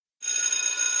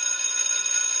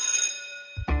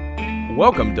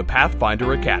Welcome to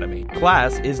Pathfinder Academy.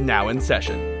 Class is now in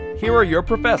session. Here are your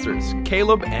professors,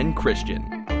 Caleb and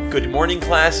Christian. Good morning,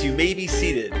 class. You may be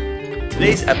seated.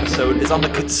 Today's episode is on the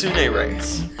Kitsune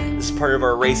race. This is part of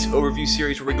our race overview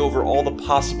series where we go over all the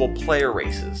possible player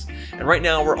races. And right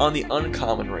now we're on the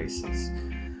uncommon races.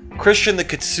 Christian the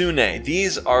Kitsune.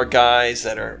 These are guys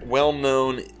that are well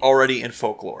known already in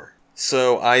folklore.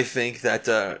 So I think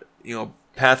that,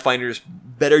 Pathfinders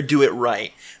better do it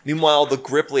right. Meanwhile, the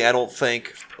Gripply, I don't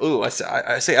think... I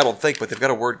say I don't think, but they've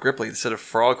got a word Gripply instead of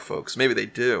frog folks. Maybe they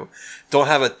do. Don't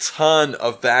have a ton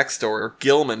of backstory. Or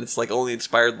Gilman, it's like only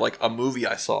inspired like a movie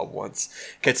I saw once.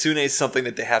 Kitsune is something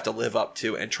that they have to live up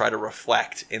to and try to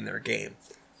reflect in their game.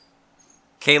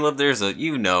 Caleb,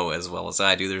 you know as well as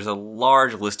I do, there's a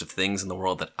large list of things in the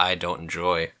world that I don't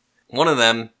enjoy. One of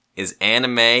them is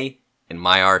anime and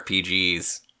my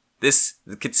RPGs.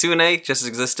 The Kitsune, just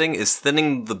existing, is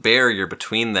thinning the barrier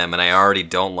between them, and I already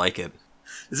don't like it.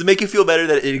 Does it make you feel better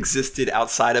that it existed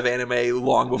outside of anime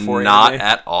long before Not anime?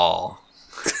 at all.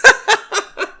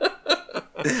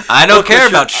 I don't care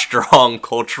about strong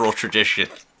cultural tradition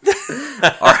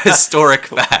or historic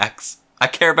facts. I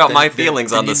care about my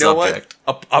feelings on the subject.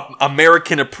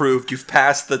 American approved. You've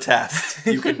passed the test.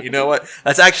 You know what?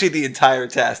 That's actually the entire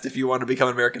test. If you want to become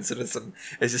an American citizen,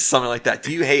 it's just something like that.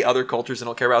 Do you hate other cultures and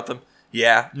don't care about them?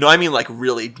 Yeah. No, I mean like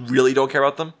really, really don't care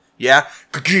about them. Yeah.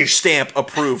 Stamp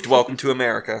approved. Welcome to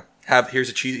America. Here's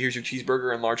your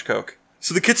cheeseburger and large Coke.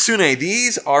 So the Kitsune,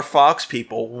 these are fox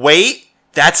people. Wait,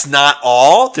 that's not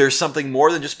all. There's something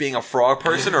more than just being a frog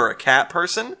person or a cat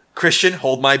person. Christian,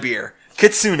 hold my beer.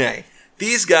 Kitsune.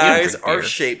 These guys are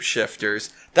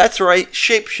shapeshifters. That's right,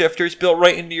 shapeshifters built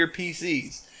right into your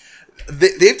PCs.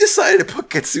 They've decided to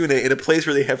put Kitsune in a place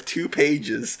where they have 2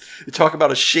 pages to talk about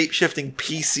a shapeshifting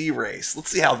PC race. Let's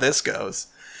see how this goes.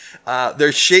 They're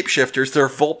shapeshifters. They're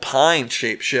Vulpine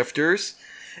shapeshifters.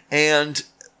 And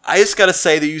I just gotta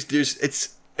say,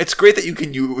 it's great that you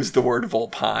can use the word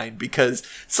Vulpine because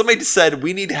somebody just said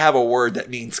we need to have a word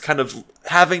that means kind of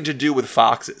having to do with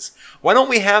foxes. Why don't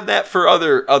we have that for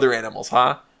other animals,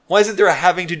 huh? Why isn't there a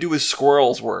having to do with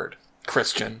squirrels word,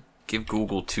 Christian? Give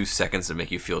Google 2 seconds to make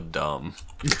you feel dumb.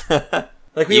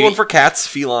 Like we have one for cats,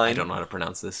 feline. I don't know how to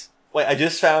pronounce this. Wait, I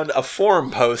just found a forum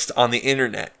post on the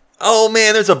internet. Oh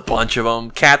man, there's a bunch of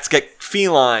them. Cats get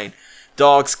feline,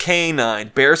 dogs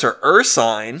canine, bears are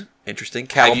ursine. Interesting.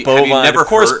 Cattle bovine. Of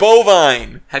course,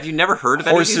 bovine. Have you never heard of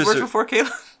any of these words before,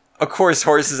 Caleb? Of course,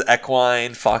 horses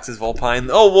equine, foxes vulpine.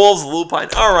 Oh, wolves lupine.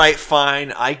 All right,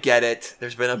 fine. I get it.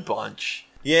 There's been a bunch.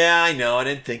 Yeah, I know. I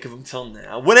didn't think of them till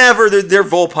now. Whatever. They're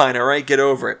vulpine. All right, get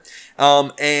over it.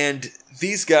 And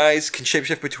these guys can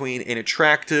shapeshift between an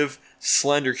attractive,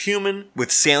 slender human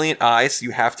with salient eyes.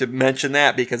 You have to mention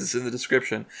that because it's in the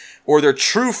description. Or their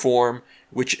true form,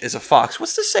 which is a fox.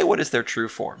 What's to say what is their true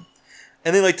form?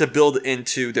 And they like to build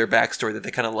into their backstory that they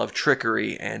kind of love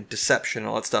trickery and deception and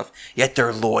all that stuff. Yet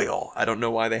they're loyal. I don't know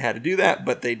why they had to do that,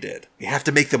 but they did. You have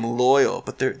to make them loyal,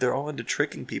 but they're all into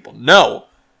tricking people. No!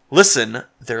 Listen,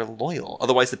 they're loyal.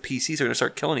 Otherwise the PCs are going to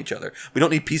start killing each other. We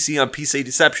don't need PC on PC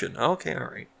deception. Okay,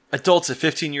 alright. Adults at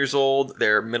 15 years old,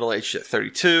 they're middle-aged at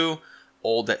 32,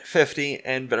 old at 50,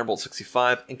 and venerable at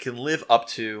 65, and can live up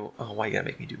to... Oh, why you gotta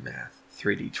make me do math?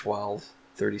 3D12,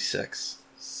 36,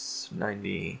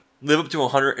 90... Live up to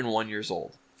 101 years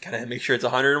old. Gotta make sure it's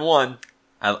 101.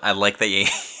 I like that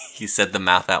you said the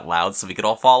math out loud so we could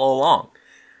all follow along.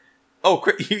 Oh,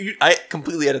 I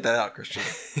completely edit that out, Christian.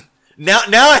 now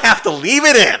I have to leave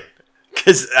it in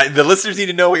because the listeners need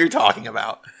to know what you're talking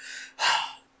about.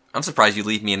 I'm surprised you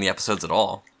leave me in the episodes at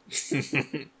all.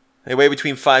 They weigh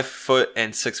between 5 foot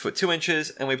and 6 foot 2 inches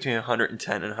and weigh between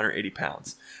 110 and 180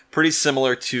 pounds. Pretty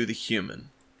similar to the human.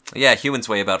 Yeah, humans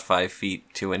weigh about 5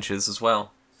 feet 2 inches as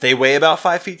well. They weigh about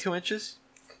 5 feet 2 inches?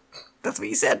 That's what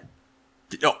you said.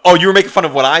 Oh, you were making fun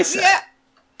of what I said? Yeah.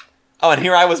 Oh, and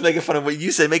here I was making fun of what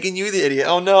you said, making you the idiot.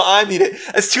 Oh, no, I'm the idiot.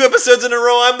 That's 2 episodes in a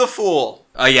row. I'm the fool.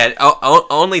 Oh, yeah.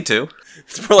 Only 2.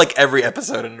 It's more like every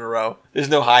episode in a row. There's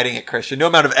no hiding it, Christian. No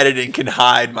amount of editing can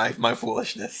hide my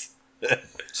foolishness.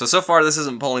 So far, this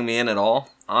isn't pulling me in at all,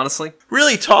 honestly.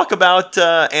 Really, talk about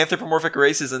anthropomorphic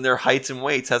races and their heights and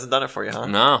weights. Hasn't done it for you, huh?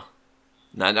 No.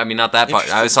 Not that part.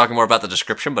 I was talking more about the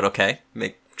description, but okay.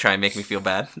 Try and make me feel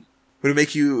bad. Would it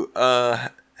make you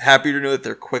happier to know that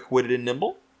they're quick-witted and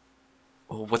nimble?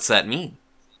 Well, what's that mean?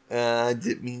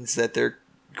 It means that they're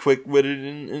quick-witted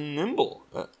and nimble.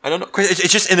 I don't know.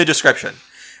 It's just in the description.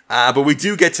 But we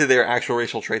do get to their actual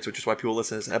racial traits, which is why people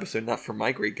listen to this episode, not for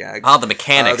my great gags. Oh, the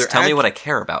mechanics. Tell me what I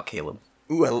care about, Caleb.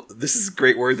 Ooh, this is a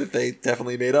great word that they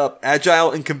definitely made up.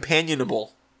 Agile and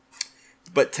companionable.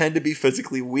 but tend to be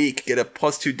physically weak. Get a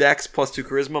 +2 dex, +2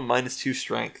 charisma, -2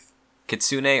 strength.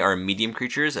 Kitsune are medium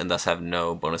creatures and thus have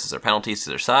no bonuses or penalties to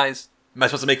their size. Am I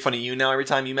supposed to make fun of you now every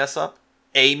time you mess up?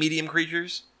 Medium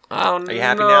creatures? Oh, Are you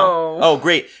happy now? Oh,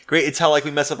 great. It's how like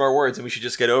we mess up our words, and we should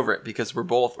just get over it because we're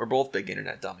both big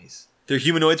internet dummies. They're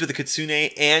humanoids with a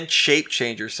kitsune and shape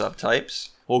changer subtypes.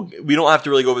 Well, we don't have to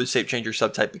really go over the shape changer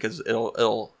subtype because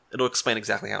it'll explain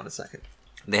exactly how in a second.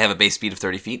 They have a base speed of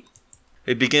 30 feet.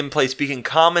 They play speaking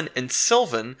Common and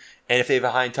Sylvan, and if they have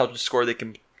a high intelligence score, they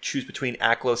can choose between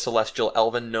Aklo, Celestial,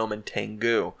 Elven, Gnome, and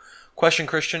Tengu. Question,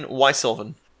 Christian, why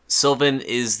Sylvan? Sylvan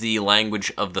is the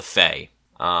language of the Fae.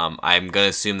 I'm going to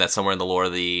assume that somewhere in the lore,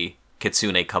 the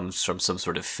Kitsune comes from some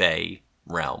sort of Fae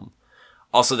realm.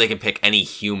 Also, they can pick any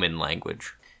human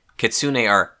language. Kitsune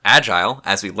are agile,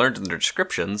 as we learned in their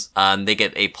descriptions, and they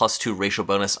get a +2 racial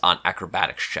bonus on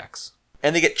acrobatics checks.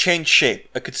 And they get changed shape.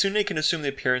 A kitsune can assume the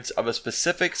appearance of a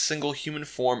specific single human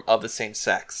form of the same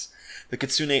sex. The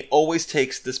kitsune always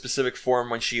takes the specific form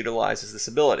when she utilizes this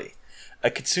ability. A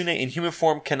kitsune in human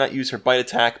form cannot use her bite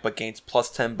attack, but gains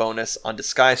 +10 bonus on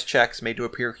disguise checks made to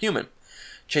appear human.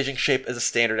 Changing shape is a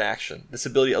standard action. This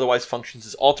ability otherwise functions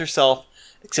as alter self,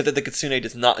 except that the kitsune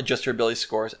does not adjust her ability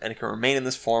scores and can remain in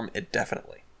this form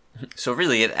indefinitely. So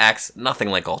really, it acts nothing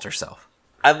like alter self.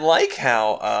 I like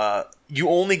how you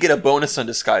only get a bonus on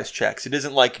disguise checks. It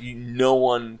isn't like no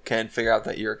one can figure out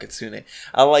that you're a kitsune.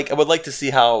 I would like to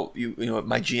see how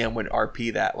my GM would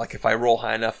RP that. Like if I roll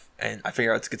high enough and I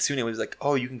figure out it's a kitsune, it was like,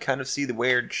 oh, you can kind of see the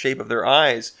weird shape of their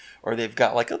eyes, or they've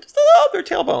got like their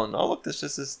tailbone. Oh look, this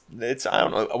is it's I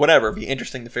don't know, whatever. It'd be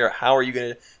interesting to figure out how are you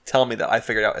going to tell me that I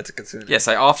figured out it's a kitsune. Yes,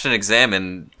 I often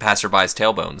examine passerby's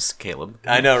tailbones, Caleb.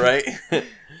 I know, right?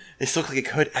 This looks like it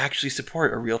could actually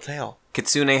support a real tail.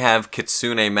 Kitsune have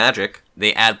Kitsune magic.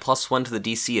 They add +1 to the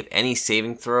DC of any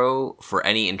saving throw for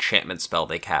any enchantment spell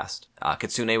they cast.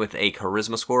 Kitsune with a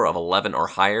charisma score of 11 or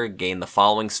higher gain the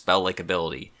following spell-like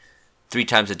ability. 3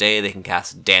 times a day they can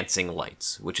cast Dancing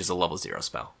Lights, which is a level 0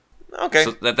 spell. Okay.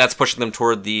 So that's pushing them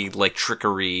toward the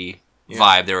trickery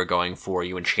vibe they were going for.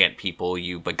 You enchant people,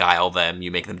 you beguile them, you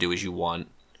make them do as you want.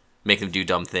 Make them do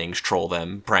dumb things, troll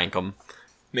them, prank them.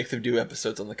 Make them do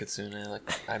episodes on the kitsune like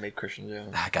I made Christian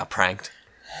do. I got pranked.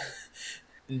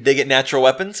 They get natural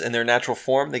weapons in their natural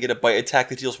form. They get a bite attack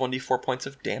that deals 1d4 points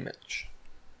of damage.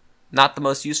 Not the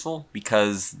most useful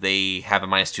because they have a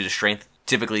 -2 to strength.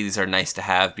 Typically these are nice to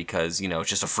have because, it's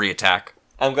just a free attack.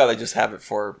 I'm glad I just have it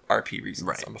for RP reasons.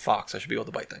 Right. I'm a fox. I should be able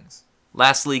to bite things.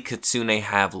 Lastly, Kitsune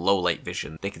have low light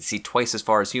vision. They can see twice as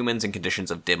far as humans in conditions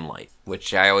of dim light,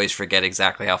 which I always forget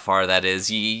exactly how far that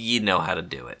is. You know how to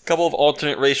do it. A couple of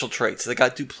alternate racial traits. They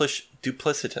got duplicitous.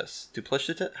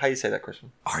 Duplicitous? How do you say that,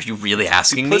 Christian? Are you really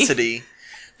asking Duplicity. me?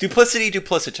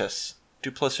 Duplicitous.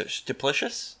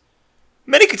 Duplicious?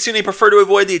 Many kitsune prefer to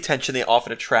avoid the attention they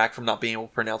often attract from not being able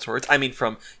to pronounce words. I mean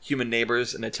from human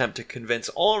neighbors, an attempt to convince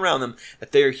all around them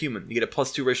that they are human. You get a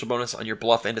 +2 racial bonus on your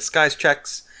bluff and disguise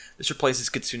checks. This replaces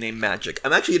Kitsune magic.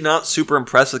 I'm actually not super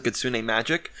impressed with Kitsune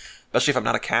magic, especially if I'm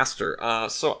not a caster.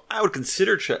 So I would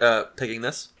consider picking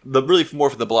this, but really more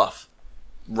for the bluff.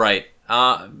 Right.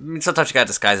 Sometimes you gotta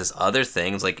disguise as other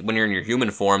things. Like when you're in your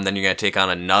human form, then you're gonna take on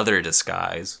another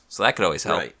disguise. So that could always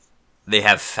help. Right. They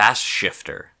have Fast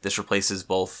Shifter. This replaces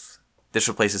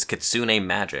Kitsune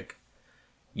magic.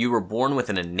 You were born with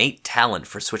an innate talent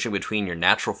for switching between your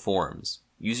natural forms.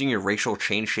 Using your racial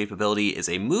change shape ability is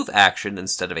a move action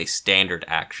instead of a standard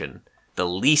action. The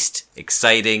least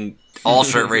exciting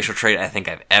alternate racial trait I think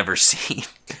I've ever seen.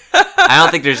 I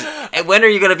don't think there's... When are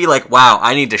you going to be like, wow,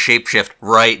 I need to shapeshift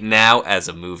right now as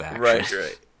a move action?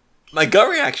 Right. My gut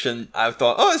reaction, I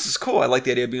thought, oh, this is cool. I like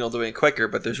the idea of being able to do it quicker,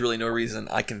 but there's really no reason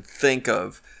I can think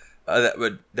of that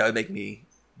would make me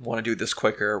want to do this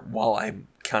quicker while I'm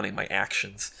counting my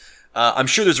actions. I'm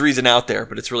sure there's a reason out there,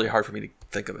 but it's really hard for me to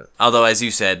think of it. Although, as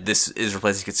you said, this is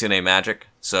replacing Kitsune magic,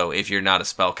 so if you're not a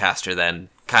spellcaster, then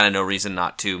kind of no reason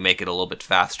not to make it a little bit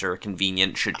faster,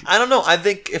 convenient, should you... I don't know. I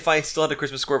think if I still had a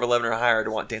Christmas score of 11 or higher, I'd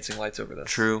want Dancing Lights over this.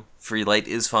 True. Free light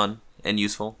is fun and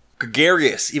useful.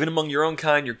 Gregarious. Even among your own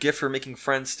kind, your gift for making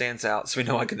friends stands out, so we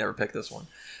know I could never pick this one.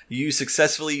 You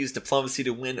successfully use diplomacy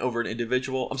to win over an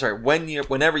individual.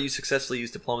 Whenever you successfully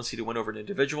use diplomacy to win over an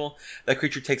individual, that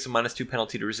creature takes a -2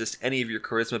 penalty to resist any of your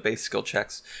charisma-based skill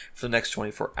checks for the next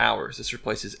 24 hours. This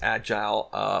replaces agile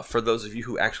for those of you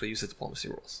who actually use the diplomacy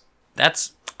rules.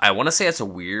 I want to say that's a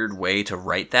weird way to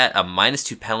write that. A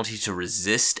 -2 penalty to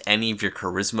resist any of your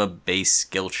charisma-based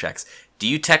skill checks. Do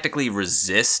you technically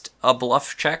resist a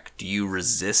bluff check? Do you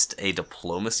resist a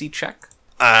diplomacy check?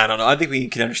 I don't know. I think we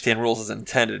can understand rules as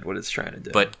intended, what it's trying to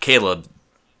do. But Caleb,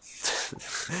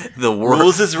 The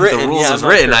Rules is written. The rules Yeah, is I'm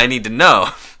not written. sure. I need to know.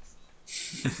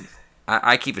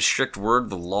 I keep a strict word of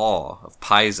the law of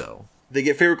Paizo. They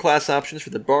get favorite class options for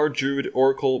the Bard, Druid,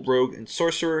 Oracle, Rogue, and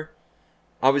Sorcerer.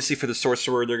 Obviously, for the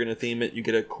Sorcerer, they're going to theme it. You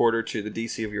get a quarter to the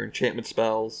DC of your enchantment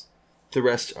spells. The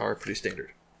rest are pretty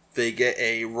standard. They get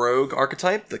a Rogue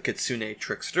archetype, the Kitsune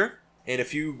Trickster, and a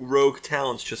few Rogue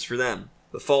talents just for them.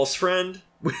 The False Friend.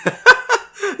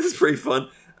 This is pretty fun.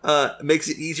 Makes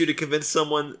it easier to convince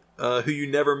someone who you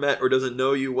never met or doesn't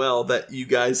know you well that you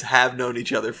guys have known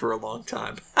each other for a long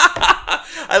time.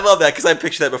 I love that because I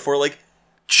pictured that before. Like,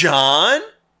 John?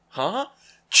 Huh?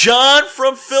 John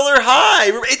from Filler High.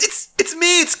 It's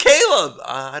me. It's Caleb.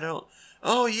 I don't.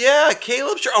 Oh yeah,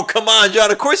 Caleb. Sure. Oh come on,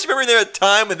 John. Of course you remember there at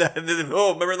time and then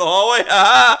remember in the hallway.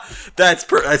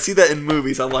 That's I see that in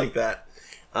movies. I like that.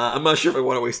 I'm not sure if I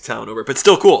want to waste time over it, but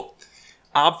still cool.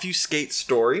 Obfuscate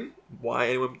story. Why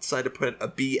anyone decided to put a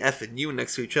B, F, and U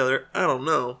next to each other? I don't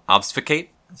know.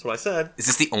 Obfuscate? That's what I said. Is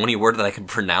this the only word that I can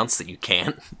pronounce that you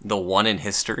can't? The one in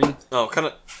history? Oh,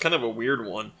 kind of a weird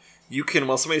one. You can,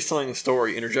 while somebody's telling a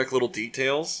story, interject little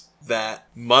details that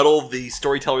muddle the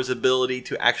storyteller's ability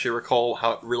to actually recall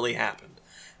how it really happened.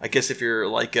 I guess if you're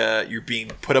like you're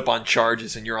being put up on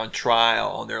charges and you're on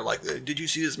trial and they're like, "Did you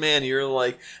see this man?" And you're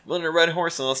like, "I'm on a red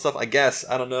horse" and all that stuff. I guess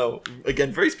I don't know.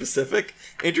 Again, very specific,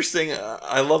 interesting.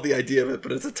 I love the idea of it,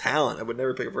 but it's a talent. I would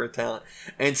never pick it for a talent.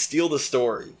 And steal the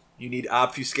story. You need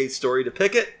obfuscate story to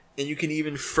pick it. And you can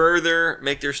even further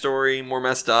make their story more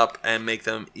messed up and make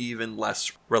them even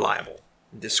less reliable.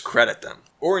 Discredit them.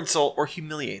 Or insult or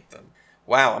humiliate them.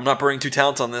 Wow, I'm not burning 2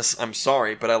 talents on this. I'm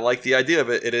sorry, but I like the idea of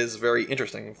it. It is very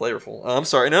interesting and flavorful. I'm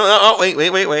sorry. No,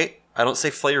 wait. I don't say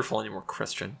flavorful anymore,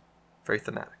 Christian. Very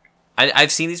thematic.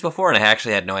 I've seen these before, and I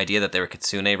actually had no idea that there were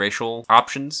Kitsune racial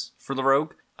options for the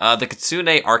Rogue. The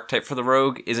Kitsune archetype for the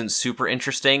Rogue isn't super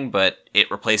interesting, but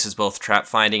it replaces both Trap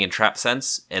Finding and Trap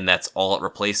Sense, and that's all it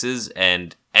replaces.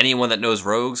 And anyone that knows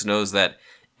Rogues knows that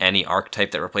any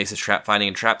archetype that replaces Trap Finding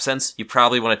and Trap Sense, you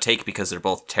probably want to take because they're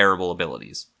both terrible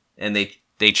abilities. And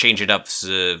they change it up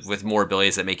with more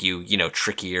abilities that make you,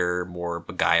 trickier, more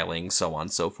beguiling, so on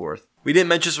and so forth. We didn't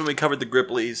mention this when we covered the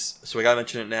Gripplies, so we gotta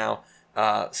mention it now.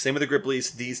 Same with the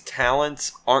Gripplies. These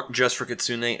talents aren't just for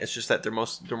Kitsune. It's just that they're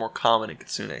more common in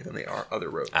Kitsune than they are other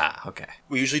rogues. Okay.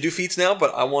 We usually do feats now,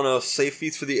 but I want to save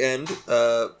feats for the end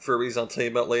for a reason I'll tell you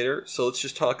about later. So let's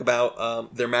just talk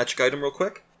about their magic item real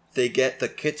quick. They get the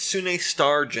Kitsune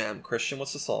Star Gem. Christian,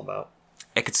 what's this all about?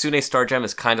 A Kitsune Star Gem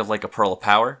is kind of like a Pearl of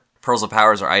Power. Pearls of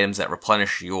Powers are items that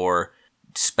replenish your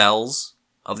spells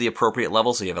of the appropriate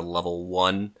level. So you have a level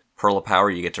 1 Pearl of Power,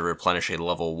 you get to replenish a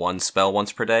level 1 spell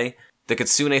once per day. The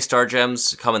Kitsune Star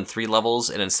Gems come in 3 levels,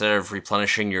 and instead of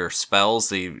replenishing your spells,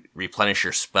 they replenish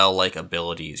your spell-like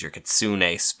abilities, your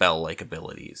Kitsune spell-like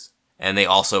abilities. And they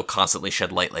also constantly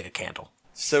shed light like a candle.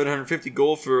 750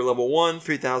 gold for level 1,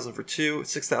 3,000 for 2,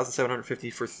 6,750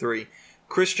 for 3.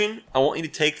 Christian, I want you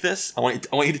to take this. I want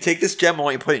you to take this gem. I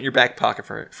want you to put it in your back pocket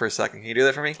for a second. Can you do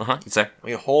that for me? Yes, sir. I want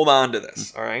you to hold on to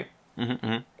this, all right?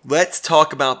 Let's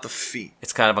talk about the feat.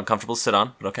 It's kind of uncomfortable to sit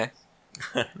on, but okay.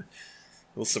 It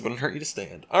wouldn't hurt you to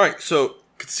stand. All right, so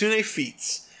Kitsune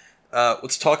feats.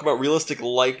 Let's talk about realistic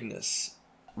likeness.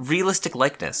 Realistic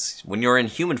likeness. When you're in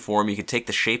human form, you can take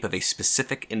the shape of a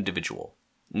specific individual.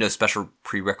 No special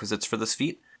prerequisites for this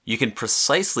feat. You can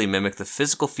precisely mimic the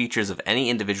physical features of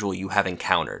any individual you have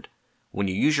encountered. When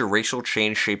you use your racial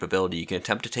change shape ability, you can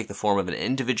attempt to take the form of an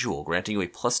individual, granting you a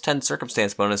 +10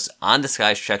 circumstance bonus on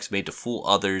disguise checks made to fool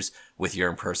others with your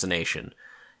impersonation.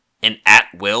 An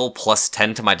at-will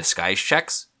 +10 to my disguise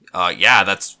checks? Yeah,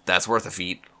 that's worth a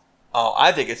feat. Oh,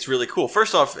 I think it's really cool.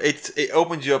 First off, it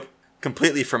opens you up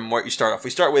completely from what you start off. We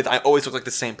start with, I always look like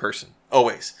the same person.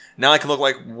 Always. Now I can look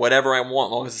like whatever I want,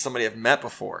 as long as it's somebody I've met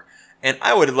before. And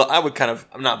I would kind of,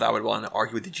 not that I would want to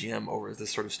argue with the GM over this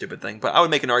sort of stupid thing, but I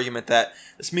would make an argument that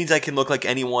this means I can look like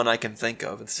anyone I can think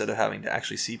of instead of having to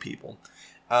actually see people.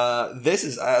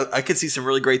 I could see some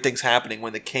really great things happening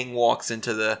when the king walks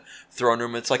into the throne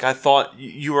room. It's like, I thought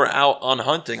you were out on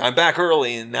hunting. I'm back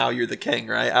early and now you're the king,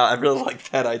 right? I really like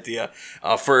that idea.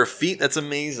 For a feat, that's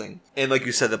amazing. And like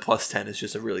you said, the +10 is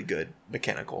just a really good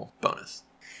mechanical bonus.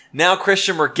 Now,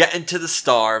 Christian, we're getting to the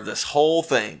star of this whole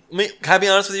thing. Can I be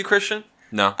honest with you, Christian?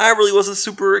 No. I really wasn't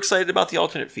super excited about the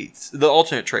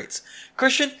alternate traits.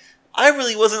 Christian, I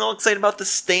really wasn't all excited about the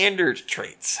standard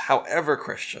traits. However,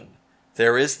 Christian,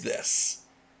 there is this.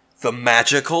 The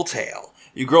magical tail.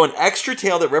 You grow an extra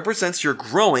tail that represents your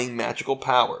growing magical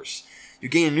powers. You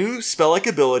gain a new spell-like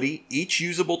ability, each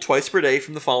usable twice per day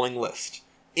from the following list.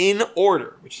 In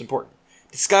order, which is important.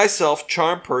 Disguise Self,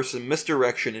 Charm Person,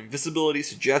 Misdirection, Invisibility,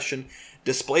 Suggestion,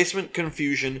 Displacement,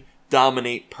 Confusion,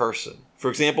 Dominate Person. For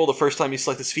example, the first time you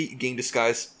select this feat, you gain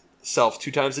Disguise Self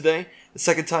 2 times a day. The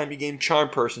second time, you gain Charm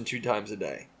Person 2 times a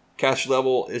day. Caster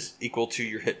level is equal to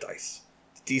your hit dice.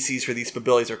 The DCs for these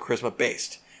abilities are Charisma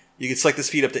based. You can select this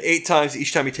feat up to 8 times.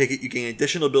 Each time you take it, you gain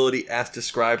additional ability as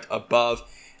described above,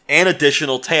 and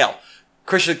additional tail.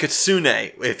 Christian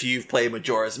Kitsune, if you've played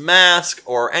Majora's Mask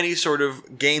or any sort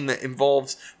of game that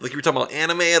involves, like you were talking about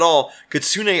anime at all,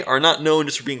 Kitsune are not known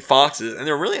just for being foxes, and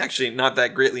they're really actually not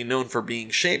that greatly known for being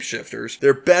shapeshifters.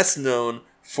 They're best known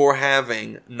for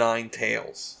having 9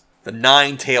 tails. The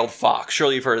 9-tailed fox.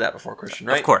 Surely you've heard of that before, Christian,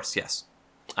 right? Of course, yes.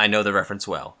 I know the reference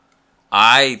well.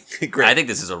 I think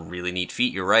this is a really neat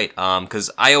feat, you're right. Because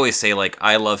I always say, like,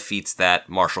 I love feats that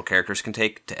martial characters can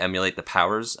take to emulate the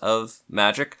powers of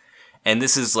magic. And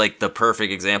this is, like, the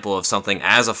perfect example of something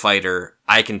as a fighter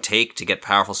I can take to get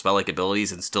powerful spell-like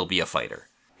abilities and still be a fighter.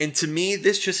 And to me,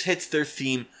 this just hits their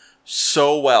theme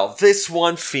so well. This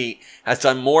one feat has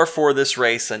done more for this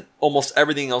race than almost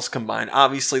everything else combined.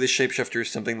 Obviously, the shapeshifter is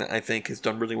something that I think has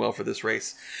done really well for this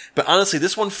race. But honestly,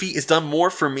 this one feat has done more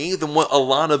for me than what a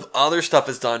lot of other stuff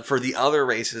has done for the other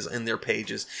races in their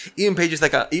pages. Even races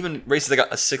that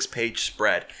got a 6-page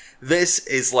spread. This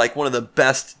is like one of the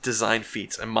best design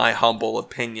feats, in my humble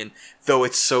opinion, though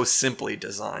it's so simply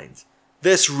designed.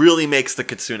 This really makes the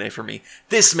Kitsune for me.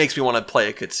 This makes me want to play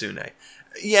a Kitsune.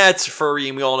 Yeah, it's furry,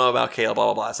 and we all know about Kale, blah,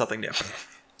 blah, blah. It's nothing new.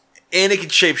 And it can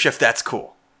shapeshift, that's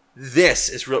cool. This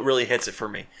is really hits it for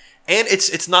me. And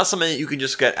it's not something that you can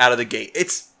just get out of the gate.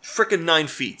 It's freaking 9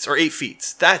 feats, or 8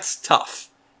 feats. That's tough.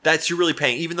 You're really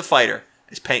paying. Even the fighter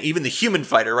is paying. Even the human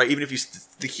fighter, right? Even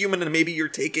if the human, and maybe you're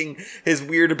taking his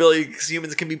weird ability, because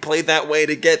humans can be played that way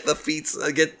to get the feats,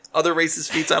 get other races'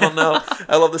 feats. I don't know.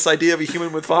 I love this idea of a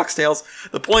human with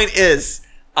foxtails. The point is,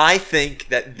 I think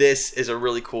that this is a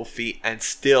really cool feat and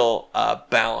still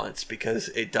balanced, because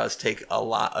it does take a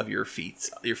lot of your feat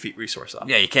resource up.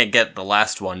 Yeah, you can't get the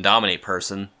last one, Dominate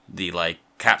Person, the like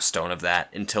capstone of that,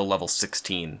 until level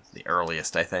 16, the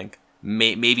earliest, I think.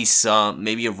 Maybe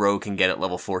a rogue can get it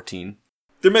level 14.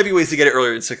 There may be ways to get it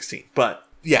earlier than 16, but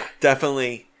yeah,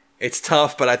 definitely it's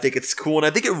tough, but I think it's cool, and I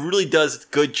think it really does a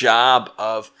good job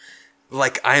of,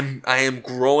 like, I am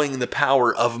growing the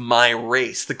power of my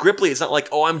race. The Gripply is not like,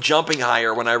 oh, I'm jumping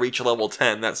higher when I reach level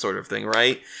 10, that sort of thing,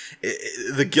 right?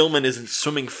 The Gilman isn't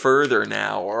swimming further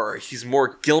now, or he's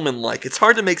more Gilman-like. It's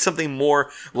hard to make something more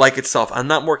like itself. I'm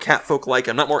not more Catfolk-like.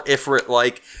 I'm not more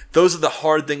Ifrit-like. Those are the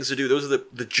hard things to do. Those are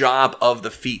the job of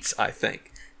the feats, I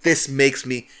think. This makes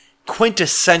me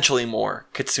quintessentially more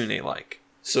Kitsune-like.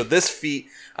 So this feat,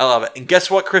 I love it. And guess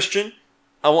what, Christian?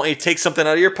 I want you to take something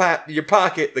out of your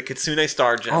pocket, the Kitsune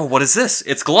Star Gem. Oh, what is this?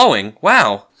 It's glowing.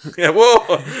 Wow. Yeah,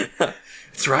 whoa.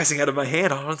 It's rising out of my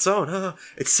hand on its own.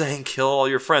 It's saying kill all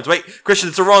your friends. Wait, Christian,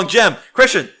 it's the wrong gem.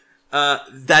 Christian,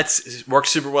 that works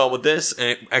super well with this, and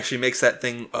it actually makes that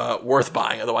thing worth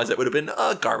buying. Otherwise, it would have been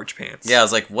garbage pants. Yeah, I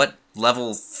was like, what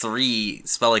level 3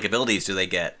 spell-like abilities do they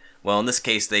get? Well, in this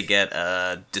case, they get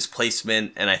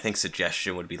Displacement, and I think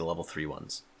Suggestion would be the level 3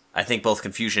 ones. I think both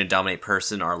Confusion and Dominate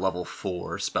Person are level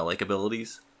 4 spell-like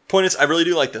abilities. Point is, I really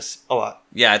do like this a lot.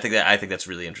 Yeah, I think that's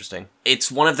really interesting.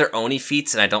 It's one of their Oni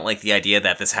feats, and I don't like the idea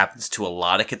that this happens to a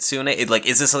lot of Kitsune.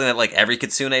 Is this something that like every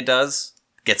Kitsune does?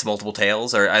 Gets multiple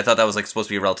tails? Or I thought that was like supposed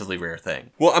to be a relatively rare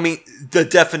thing. Well, I mean, the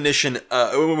definition,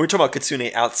 when we're talking about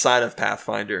Kitsune outside of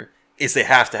Pathfinder, is they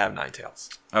have to have 9 tails.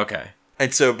 Okay.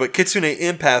 And so, but Kitsune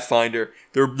in Pathfinder,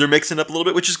 they're mixing up a little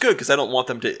bit, which is good, because I don't want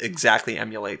them to exactly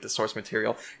emulate the source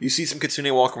material. You see some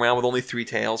Kitsune walk around with only 3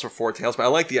 tails or 4 tails, but I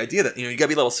like the idea that, you gotta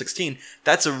be level 16.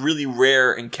 That's a really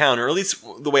rare encounter, or at least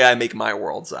the way I make my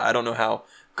worlds. I don't know how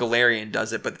Galarian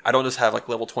does it, but I don't just have like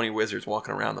level 20 wizards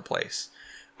walking around the place.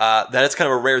 That is kind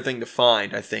of a rare thing to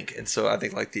find, I think, and so I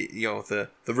think like the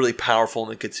really powerful in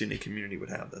the Kitsune community would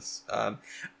have this.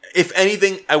 If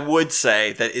anything, I would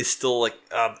say that it's still like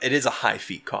it is a high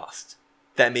feat cost.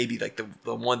 That may be like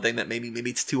the one thing that maybe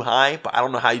it's too high, but I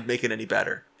don't know how you'd make it any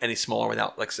better, any smaller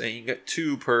without like saying you get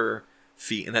 2 per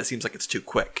feat, and that seems like it's too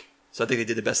quick. So I think they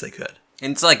did the best they could.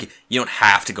 And it's like, you don't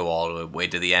have to go all the way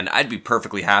to the end. I'd be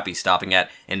perfectly happy stopping at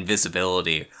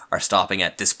Invisibility or stopping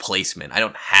at Displacement. I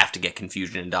don't have to get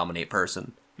Confusion and Dominate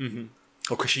Person. Mm-hmm.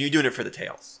 Oh, Christian, you're doing it for the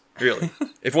tails. Really.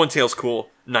 If one tail's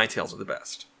cool, 9 tails are the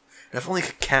best. And if only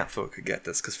Catfolk could get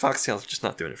this, because Foxtails are just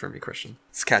not doing it for me, Christian.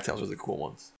 These Cattails are the cool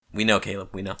ones. We know, Caleb.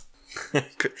 We know.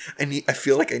 I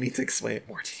feel like I need to explain it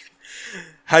more to you.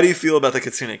 How do you feel about the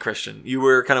Kitsune, Christian? You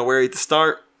were kind of wary at the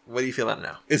start. What do you feel about it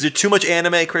now? Is there too much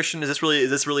anime, Christian? Is this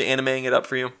really animating it up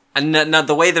for you? Not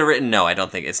the way they're written, no, I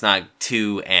don't think. It's not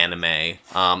too anime.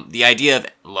 The idea of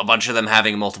a bunch of them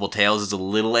having multiple tails is a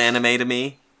little anime to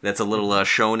me. That's a little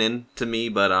shonen to me,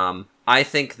 but I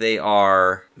think they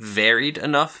are varied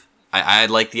enough. I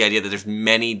like the idea that there's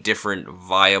many different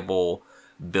viable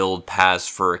build paths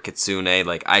for a Kitsune.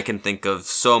 Like, I can think of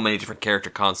so many different character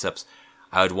concepts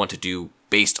I would want to do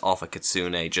based off a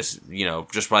Kitsune,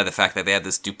 just by the fact that they have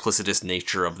this duplicitous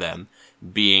nature of them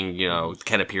being,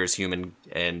 can appear as human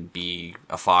and be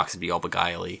a fox and be all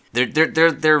beguily.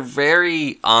 They're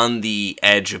very on the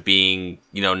edge of being,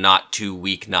 not too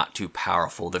weak, not too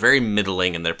powerful. They're very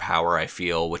middling in their power, I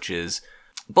feel, which is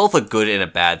both a good and a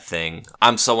bad thing.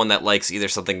 I'm someone that likes either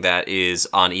something that is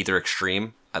on either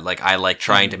extreme. I like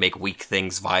trying to make weak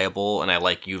things viable, and I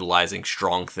like utilizing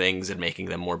strong things and making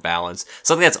them more balanced.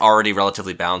 Something that's already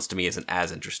relatively balanced to me isn't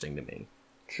as interesting to me.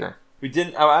 Sure.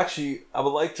 I would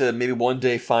like to maybe one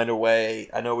day find a way,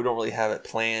 I know we don't really have it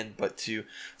planned, but to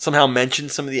somehow mention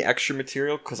some of the extra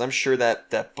material, because I'm sure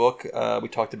that book we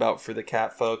talked about for the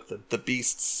cat folk, the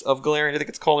Beasts of Galarian, I think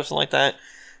it's called, or something like that,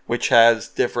 which has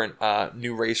different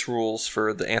new race rules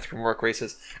for the anthropomorphic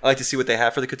races. I'd like to see what they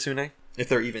have for the Kitsune. If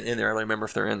they're even in there, I don't remember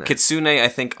if they're in there. Kitsune, I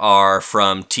think, are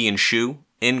from Tea and Shu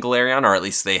in Galarian, or at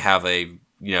least they have a,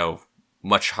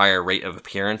 much higher rate of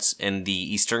appearance in the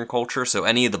Eastern culture. So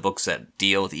any of the books that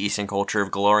deal with the Eastern culture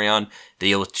of Galarian,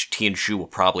 deal with Tea and Shu, will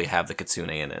probably have the Kitsune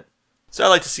in it. So I'd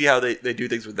like to see how they do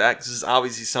things with that, because this is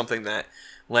obviously something that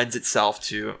lends itself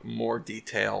to more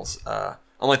details.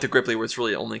 Unlike the Gripply, where it's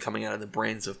really only coming out of the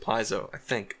brains of Paizo, I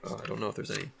think. I don't know if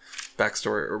there's any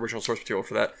backstory or original source material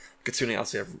for that. Kitsune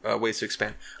also have ways to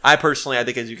expand. I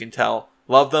think, as you can tell,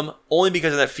 love them only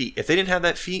because of that feat. If they didn't have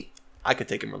that feat, I could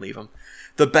take them or leave them.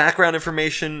 The background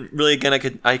information, really, again,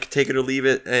 I could take it or leave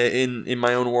it. In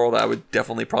my own world, I would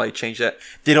definitely probably change that.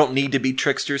 They don't need to be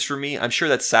tricksters for me. I'm sure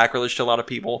that's sacrilege to a lot of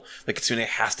people. The Kitsune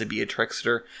has to be a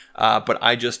trickster, but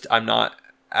I'm not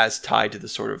as tied to the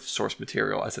sort of source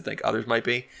material as I think others might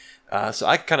be. So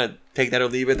I kind of take that or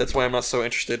leave it. That's why I'm not so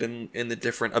interested in the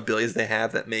different abilities they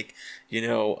have that make,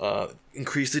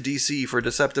 increase the DC for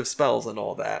deceptive spells and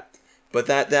all that. But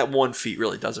that one feat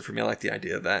really does it for me. I like the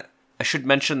idea of that. I should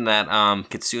mention that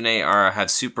Kitsune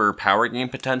have super power gain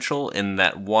potential in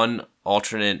that one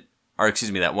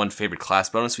that one favorite class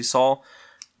bonus we saw.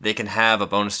 They can have a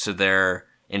bonus to their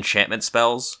enchantment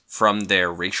spells from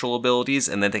their racial abilities,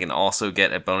 and then they can also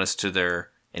get a bonus to their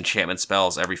enchantment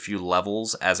spells every few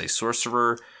levels as a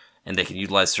sorcerer, and they can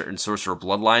utilize certain sorcerer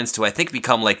bloodlines to, I think,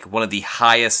 become like one of the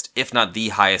highest, if not the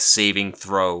highest, saving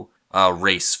throw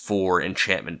race for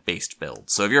enchantment-based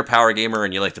builds. So if you're a power gamer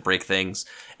and you like to break things,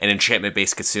 an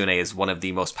enchantment-based Kitsune is one of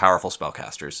the most powerful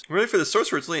spellcasters. Really, for the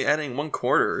sorcerer, it's only adding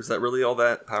 1/4. Is that really all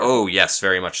that powerful? Oh, yes,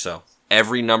 very much so.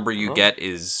 Every number you get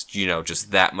is,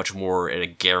 just that much more a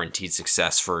guaranteed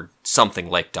success for something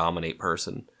like Dominate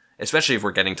Person. Especially if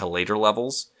we're getting to later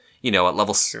levels. At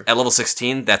level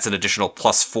 16, that's an additional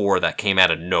 +4 that came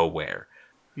out of nowhere.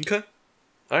 Okay.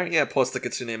 Alright, yeah, plus the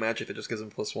Kitsune magic that just gives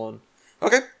him +1.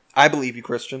 Okay. I believe you,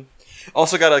 Christian.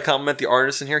 Also got to compliment the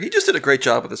artist in here. He just did a great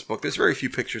job with this book. There's very few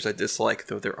pictures I dislike,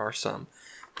 though there are some.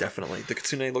 Definitely. The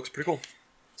Kitsune looks pretty cool.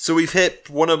 So we've hit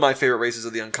one of my favorite races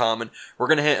of the Uncommon. We're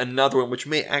going to hit another one, which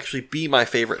may actually be my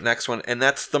favorite next one, and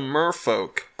that's the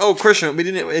Merfolk. Oh, Christian, I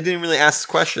didn't really ask this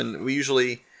question. We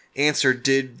usually answer,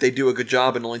 did they do a good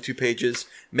job in only 2 pages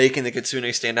making the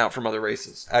Kitsune stand out from other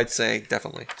races? I'd say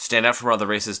definitely. Stand out from other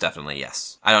races, definitely,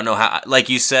 yes. I don't know how, like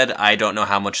you said, I don't know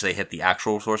how much they hit the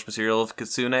actual source material of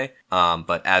Kitsune,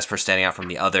 but as for standing out from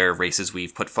the other races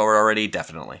we've put forward already,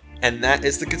 definitely. And that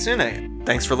is the Kitsune.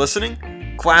 Thanks for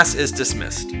listening. Class is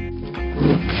dismissed.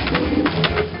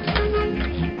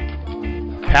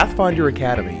 Pathfinder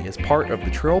Academy is part of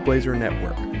the Trailblazer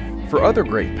Network. For other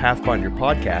great Pathfinder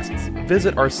podcasts,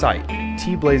 visit our site,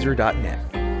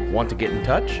 tblazer.net. Want to get in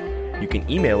touch? You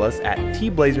can email us at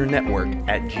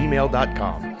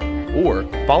tblazernetwork@gmail.com or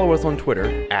follow us on Twitter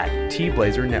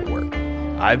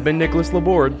 @tblazernetwork. I've been Nicholas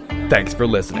Laborde. Thanks for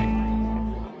listening.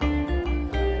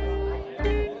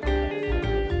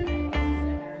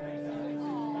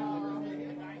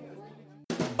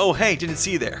 Oh, hey, didn't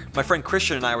see you there. My friend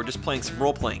Christian and I were just playing some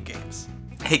role-playing games.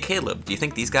 Hey Caleb, do you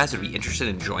think these guys would be interested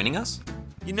in joining us?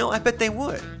 I bet they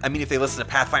would. I mean, if they listen to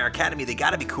Pathfinder Academy, they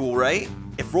gotta be cool, right?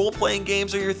 If role-playing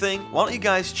games are your thing, why don't you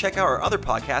guys check out our other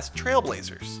podcast,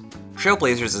 Trailblazers?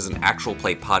 Trailblazers is an actual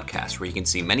play podcast where you can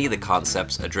see many of the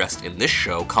concepts addressed in this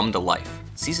show come to life.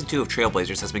 Season 2 of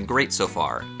Trailblazers has been great so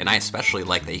far, and I especially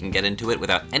like that you can get into it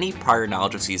without any prior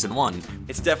knowledge of Season 1.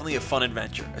 It's definitely a fun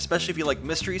adventure, especially if you like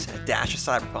mysteries and a dash of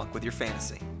cyberpunk with your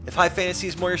fantasy. If high fantasy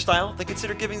is more your style, then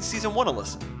consider giving Season 1 a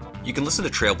listen. You can listen to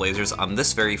Trailblazers on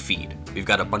this very feed. We've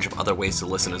got a bunch of other ways to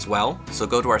listen as well, so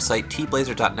go to our site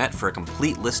tblazer.net for a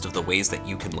complete list of the ways that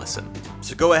you can listen.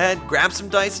 So go ahead, grab some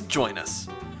dice, and join us.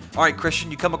 Alright,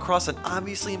 Christian, you come across an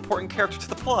obviously important character to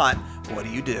the plot. What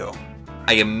do?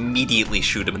 I immediately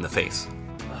shoot him in the face.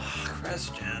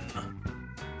 Christian.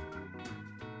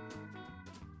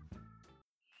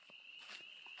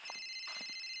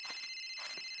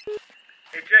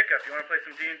 Hey Jacob, you want to play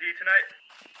some D&D tonight?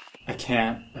 I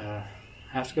can't. I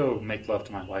have to go make love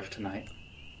to my wife tonight.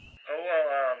 Oh,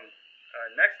 well,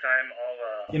 next time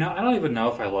I'll, You know, I don't even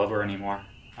know if I love her anymore.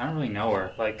 I don't really know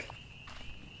her. Like,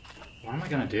 what am I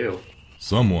gonna do?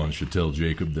 Someone should tell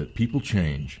Jacob that people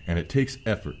change, and it takes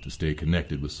effort to stay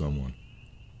connected with someone.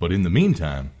 But in the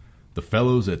meantime, the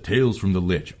fellows at Tales from the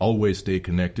Lich always stay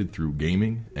connected through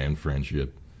gaming and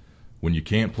friendship. When you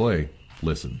can't play,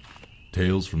 listen.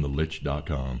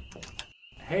 TalesFromTheLich.com.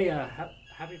 Hey,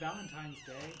 happy Valentine's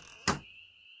Day.